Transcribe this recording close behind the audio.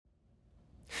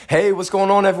Hey, what's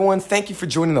going on, everyone? Thank you for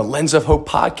joining the Lens of Hope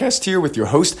podcast here with your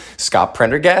host, Scott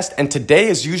Prendergast. And today,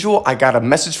 as usual, I got a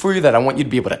message for you that I want you to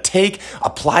be able to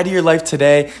apply to your life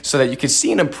today so that you can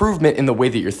see an improvement in the way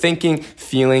that you're thinking,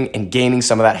 feeling, and gaining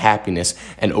some of that happiness,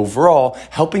 and overall,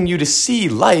 helping you to see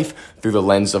life through the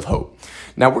lens of hope.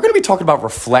 Now, we're going to be talking about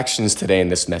reflections today in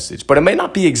this message, but it may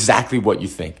not be exactly what you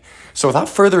think. So without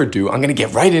further ado, I'm going to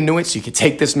get right into it so you can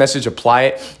take this message, apply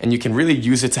it, and you can really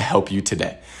use it to help you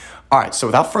today. All right, so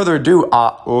without further ado,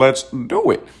 let's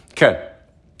do it. Okay,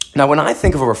 now when I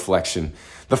think of a reflection,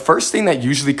 the first thing that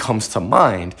usually comes to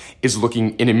mind is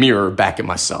looking in a mirror back at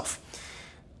myself.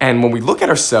 And when we look at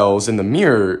ourselves in the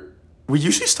mirror, we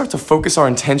usually start to focus our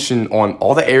attention on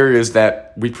all the areas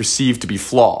that we perceive to be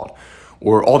flawed,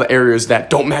 or all the areas that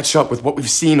don't match up with what we've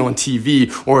seen on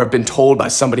TV or have been told by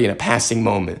somebody in a passing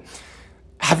moment.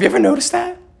 Have you ever noticed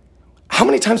that? How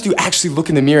many times do you actually look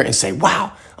in the mirror and say,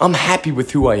 wow, I'm happy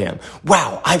with who I am.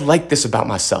 Wow, I like this about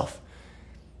myself.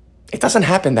 It doesn't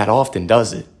happen that often,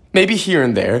 does it? Maybe here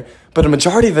and there, but a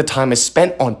majority of the time is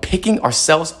spent on picking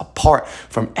ourselves apart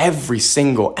from every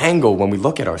single angle when we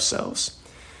look at ourselves.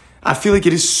 I feel like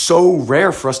it is so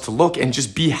rare for us to look and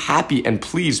just be happy and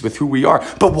pleased with who we are.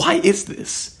 But why is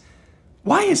this?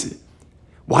 Why is it?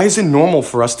 Why is it normal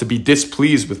for us to be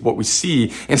displeased with what we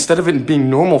see instead of it being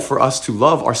normal for us to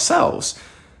love ourselves?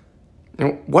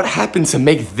 What happened to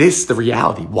make this the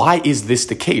reality? Why is this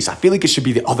the case? I feel like it should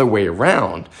be the other way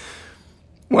around.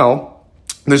 Well,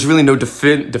 there's really no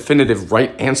definitive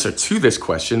right answer to this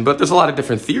question, but there's a lot of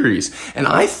different theories. And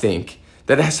I think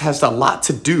that it has a lot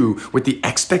to do with the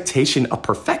expectation of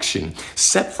perfection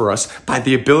set for us by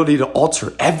the ability to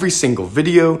alter every single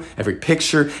video, every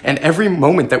picture, and every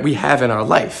moment that we have in our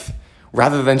life,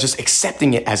 rather than just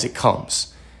accepting it as it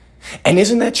comes. And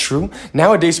isn't that true?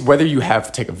 Nowadays, whether you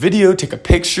take a video, take a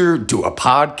picture, do a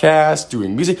podcast,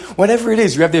 doing music, whatever it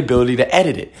is, you have the ability to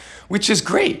edit it, which is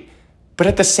great. But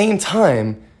at the same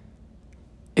time,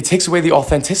 it takes away the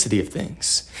authenticity of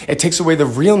things. It takes away the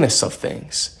realness of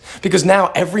things. Because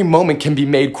now every moment can be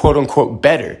made quote unquote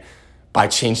better by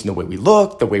changing the way we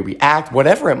look, the way we act,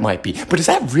 whatever it might be. But is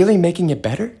that really making it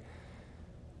better?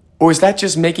 Or is that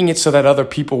just making it so that other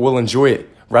people will enjoy it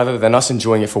rather than us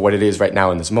enjoying it for what it is right now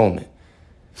in this moment?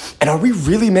 And are we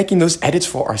really making those edits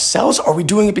for ourselves? Or are we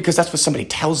doing it because that's what somebody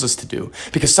tells us to do?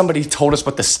 Because somebody told us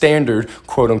what the standard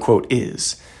quote unquote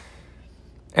is?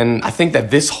 And I think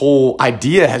that this whole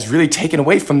idea has really taken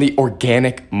away from the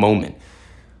organic moment.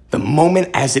 The moment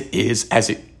as it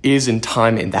is in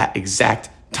time, in that exact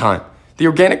time. The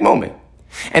organic moment.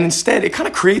 And instead, it kind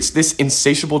of creates this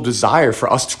insatiable desire for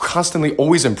us to constantly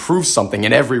always improve something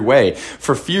in every way,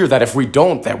 for fear that if we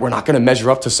don't, that we're not going to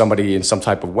measure up to somebody in some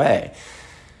type of way.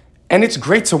 And it's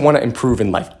great to want to improve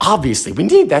in life. Obviously, we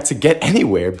need that to get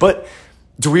anywhere. But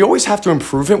do we always have to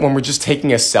improve it when we're just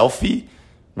taking a selfie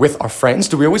with our friends?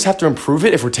 Do we always have to improve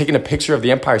it if we're taking a picture of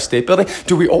the Empire State Building?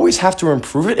 Do we always have to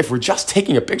improve it if we're just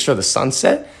taking a picture of the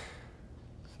sunset?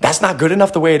 That's not good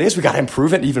enough the way it is. We got to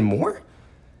improve it even more.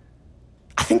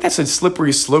 I think that's a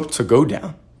slippery slope to go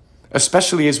down,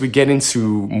 especially as we get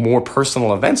into more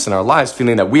personal events in our lives,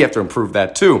 feeling that we have to improve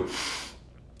that too.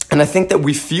 And I think that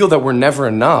we feel that we're never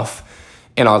enough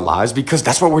in our lives because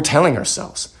that's what we're telling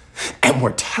ourselves. And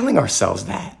we're telling ourselves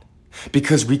that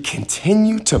because we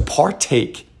continue to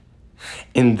partake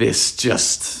in this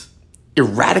just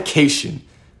eradication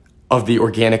of the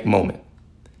organic moment.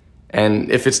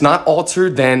 And if it's not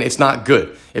altered, then it's not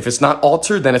good. If it's not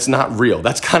altered, then it's not real.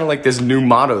 That's kind of like this new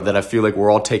motto that I feel like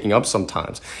we're all taking up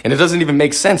sometimes. And it doesn't even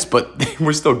make sense, but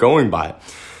we're still going by it.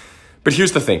 But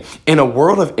here's the thing. In a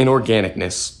world of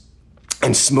inorganicness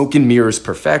and smoke and mirrors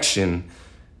perfection,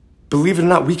 believe it or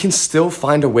not, we can still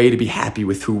find a way to be happy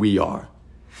with who we are.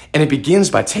 And it begins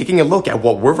by taking a look at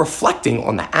what we're reflecting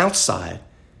on the outside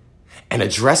and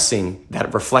addressing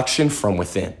that reflection from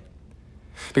within.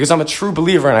 Because I'm a true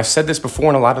believer, and I've said this before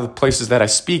in a lot of the places that I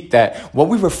speak, that what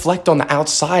we reflect on the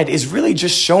outside is really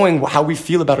just showing how we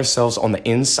feel about ourselves on the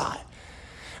inside.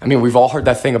 I mean, we've all heard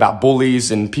that thing about bullies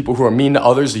and people who are mean to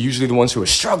others are usually the ones who are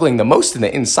struggling the most in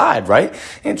the inside, right?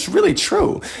 And it's really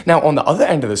true. Now, on the other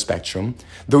end of the spectrum,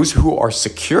 those who are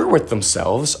secure with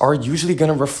themselves are usually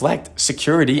going to reflect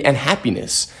security and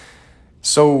happiness.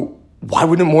 So why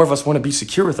wouldn't more of us want to be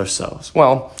secure with ourselves?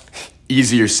 Well,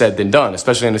 easier said than done,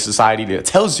 especially in a society that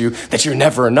tells you that you're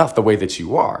never enough the way that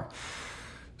you are.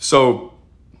 So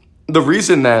the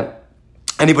reason that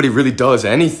anybody really does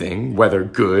anything, whether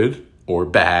good or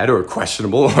bad or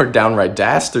questionable or downright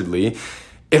dastardly,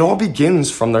 it all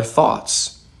begins from their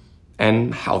thoughts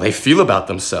and how they feel about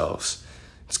themselves.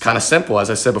 It's kind of simple. As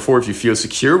I said before, if you feel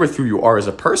secure with who you are as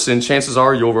a person, chances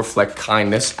are you'll reflect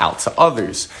kindness out to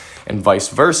others and vice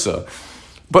versa.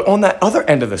 But on that other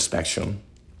end of the spectrum,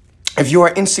 if you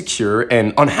are insecure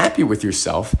and unhappy with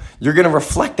yourself, you're going to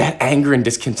reflect that anger and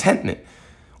discontentment.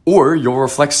 Or you'll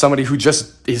reflect somebody who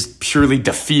just is purely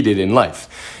defeated in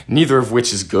life, neither of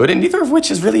which is good and neither of which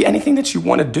is really anything that you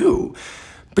want to do.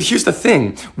 But here's the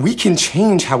thing. We can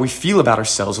change how we feel about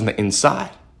ourselves on the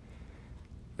inside.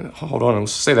 Hold on, I'll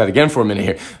say that again for a minute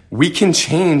here. We can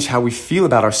change how we feel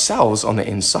about ourselves on the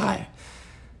inside.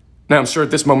 Now, I'm sure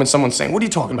at this moment someone's saying, what are you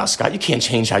talking about, Scott? You can't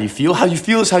change how you feel. How you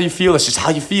feel is how you feel. It's just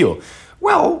how you feel.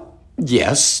 Well,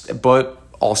 yes, but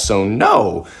also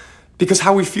no. Because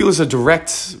how we feel is a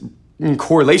direct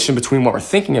correlation between what we're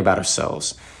thinking about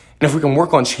ourselves. And if we can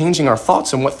work on changing our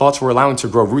thoughts and what thoughts we're allowing to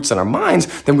grow roots in our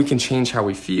minds, then we can change how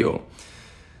we feel.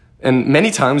 And many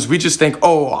times we just think,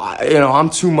 I'm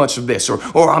too much of this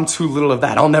or I'm too little of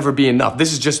that. I'll never be enough.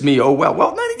 This is just me. Oh, well,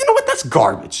 you know what? That's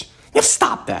garbage.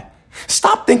 Stop that.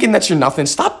 Stop thinking that you're nothing.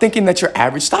 Stop thinking that you're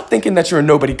average. Stop thinking that you're a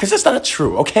nobody because it's not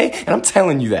true, okay? And I'm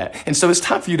telling you that. And so it's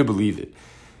time for you to believe it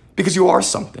because you are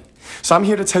something. So I'm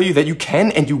here to tell you that you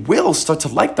can and you will start to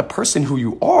like the person who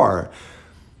you are.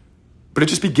 But it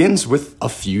just begins with a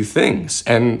few things.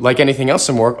 And like anything else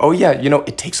in work,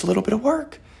 it takes a little bit of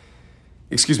work.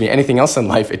 Anything else in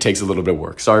life, it takes a little bit of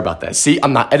work. Sorry about that. See,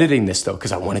 I'm not editing this though,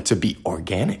 because I want it to be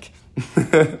organic.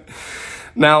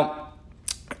 Now,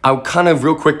 I'll kind of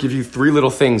real quick give you 3 little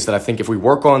things that I think if we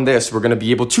work on this, we're going to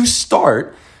be able to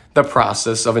start the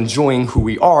process of enjoying who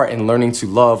we are and learning to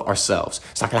love ourselves.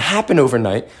 It's not going to happen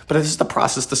overnight, but this is the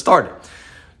process to start it.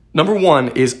 Number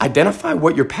 1 is identify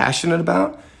what you're passionate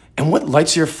about and what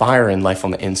lights your fire in life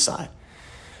on the inside.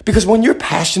 Because when you're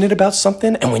passionate about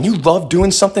something and when you love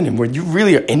doing something and when you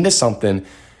really are into something,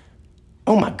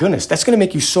 oh my goodness, that's going to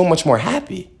make you so much more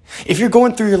happy. If you're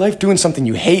going through your life doing something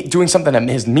you hate, doing something that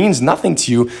means nothing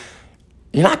to you,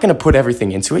 you're not going to put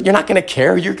everything into it. You're not going to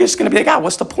care. You're just going to be like,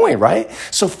 what's the point, right?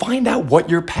 So find out what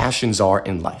your passions are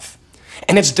in life.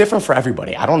 And it's different for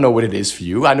everybody. I don't know what it is for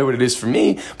you. I know what it is for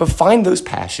me. But find those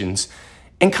passions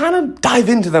and kind of dive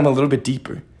into them a little bit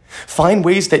deeper. Find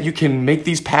ways that you can make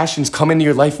these passions come into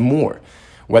your life more,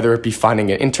 whether it be finding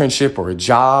an internship or a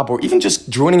job or even just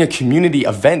joining a community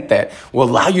event that will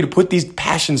allow you to put these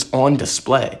passions on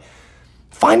display.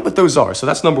 Find what those are. So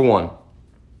that's number 1.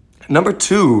 Number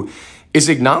 2 is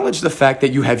acknowledge the fact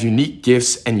that you have unique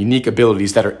gifts and unique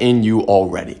abilities that are in you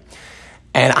already.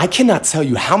 And I cannot tell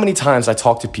you how many times I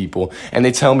talk to people and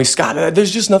they tell me, Scott,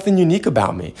 there's just nothing unique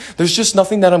about me. There's just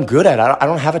nothing that I'm good at. I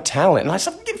don't have a talent. And I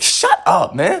said, shut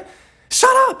up, man.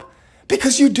 Shut up.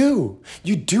 Because you do.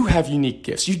 You do have unique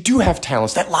gifts. You do have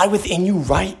talents that lie within you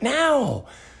right now.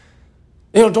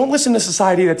 Don't listen to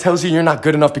society that tells you you're not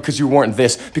good enough because you weren't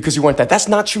this, because you weren't that. That's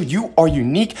not true. You are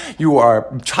unique. You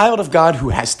are a child of God who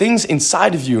has things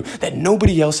inside of you that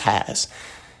nobody else has.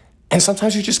 And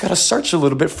sometimes you just got to search a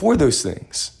little bit for those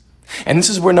things. And this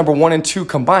is where number 1 and 2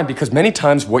 combine, because many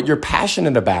times what you're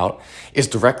passionate about is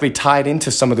directly tied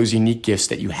into some of those unique gifts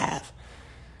that you have.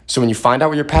 So when you find out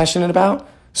what you're passionate about,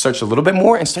 search a little bit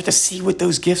more and start to see what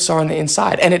those gifts are on the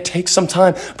inside. And it takes some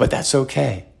time, but that's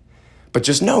okay. But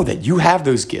just know that you have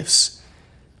those gifts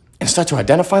and start to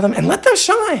identify them and let them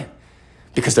shine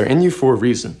because they're in you for a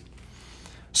reason.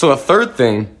 So the third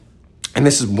thing, and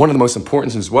this is one of the most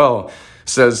important as well,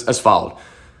 says as followed.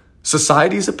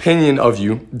 Society's opinion of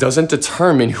you doesn't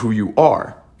determine who you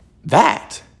are.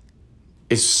 That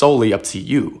is solely up to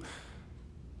you.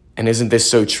 And isn't this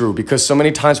so true? Because so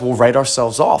many times we'll write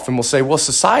ourselves off and we'll say, well,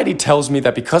 society tells me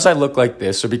that because I look like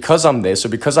this or because I'm this or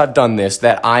because I've done this,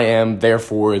 that I am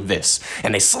therefore this.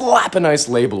 And they slap a nice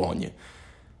label on you.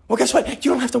 Well, guess what?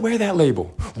 You don't have to wear that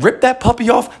label. Rip that puppy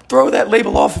off, throw that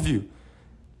label off of you.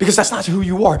 Because that's not who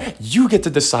you are. You get to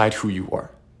decide who you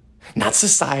are. Not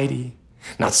society,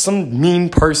 not some mean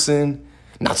person,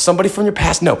 not somebody from your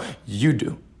past. No, you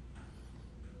do.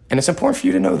 And it's important for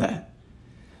you to know that.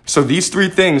 So these 3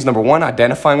 things, number 1,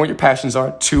 identifying what your passions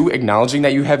are. 2, acknowledging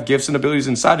that you have gifts and abilities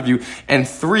inside of you. And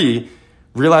 3,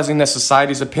 realizing that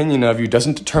society's opinion of you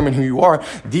doesn't determine who you are.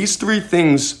 These 3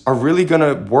 things are really going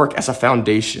to work as a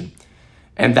foundation.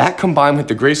 And that combined with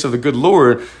the grace of the good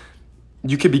Lord,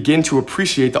 you can begin to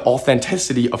appreciate the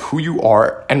authenticity of who you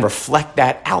are and reflect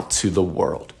that out to the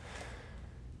world.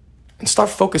 And start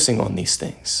focusing on these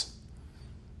things.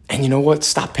 And you know what?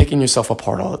 Stop picking yourself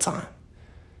apart all the time.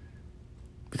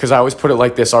 Because I always put it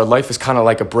like this, our life is kind of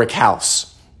like a brick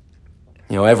house.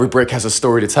 Every brick has a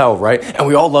story to tell, right? And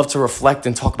we all love to reflect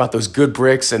and talk about those good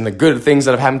bricks and the good things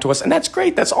that have happened to us. And that's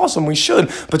great. That's awesome. We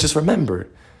should. But just remember,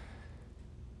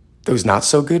 those not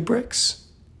so good bricks,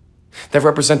 that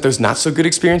represent those not so good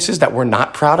experiences that we're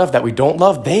not proud of, that we don't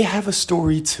love, they have a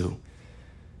story too.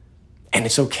 And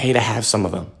it's okay to have some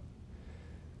of them.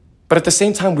 But at the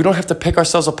same time, we don't have to pick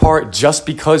ourselves apart just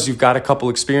because you've got a couple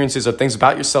experiences or things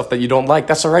about yourself that you don't like.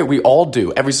 That's all right. We all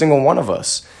do, every single one of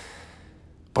us.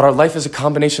 But our life is a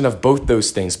combination of both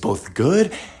those things, both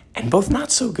good and both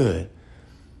not so good.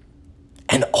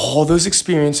 And all those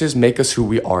experiences make us who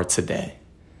we are today.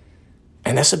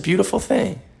 And that's a beautiful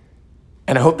thing.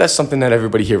 And I hope that's something that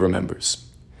everybody here remembers.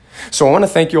 So I want to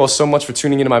thank you all so much for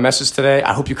tuning into my message today.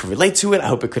 I hope you could relate to it. I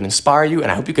hope it could inspire you.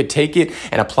 And I hope you could take it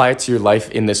and apply it to your life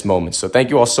in this moment. So thank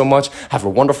you all so much. Have a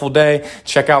wonderful day.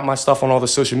 Check out my stuff on all the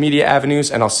social media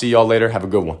avenues. And I'll see y'all later. Have a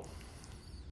good one.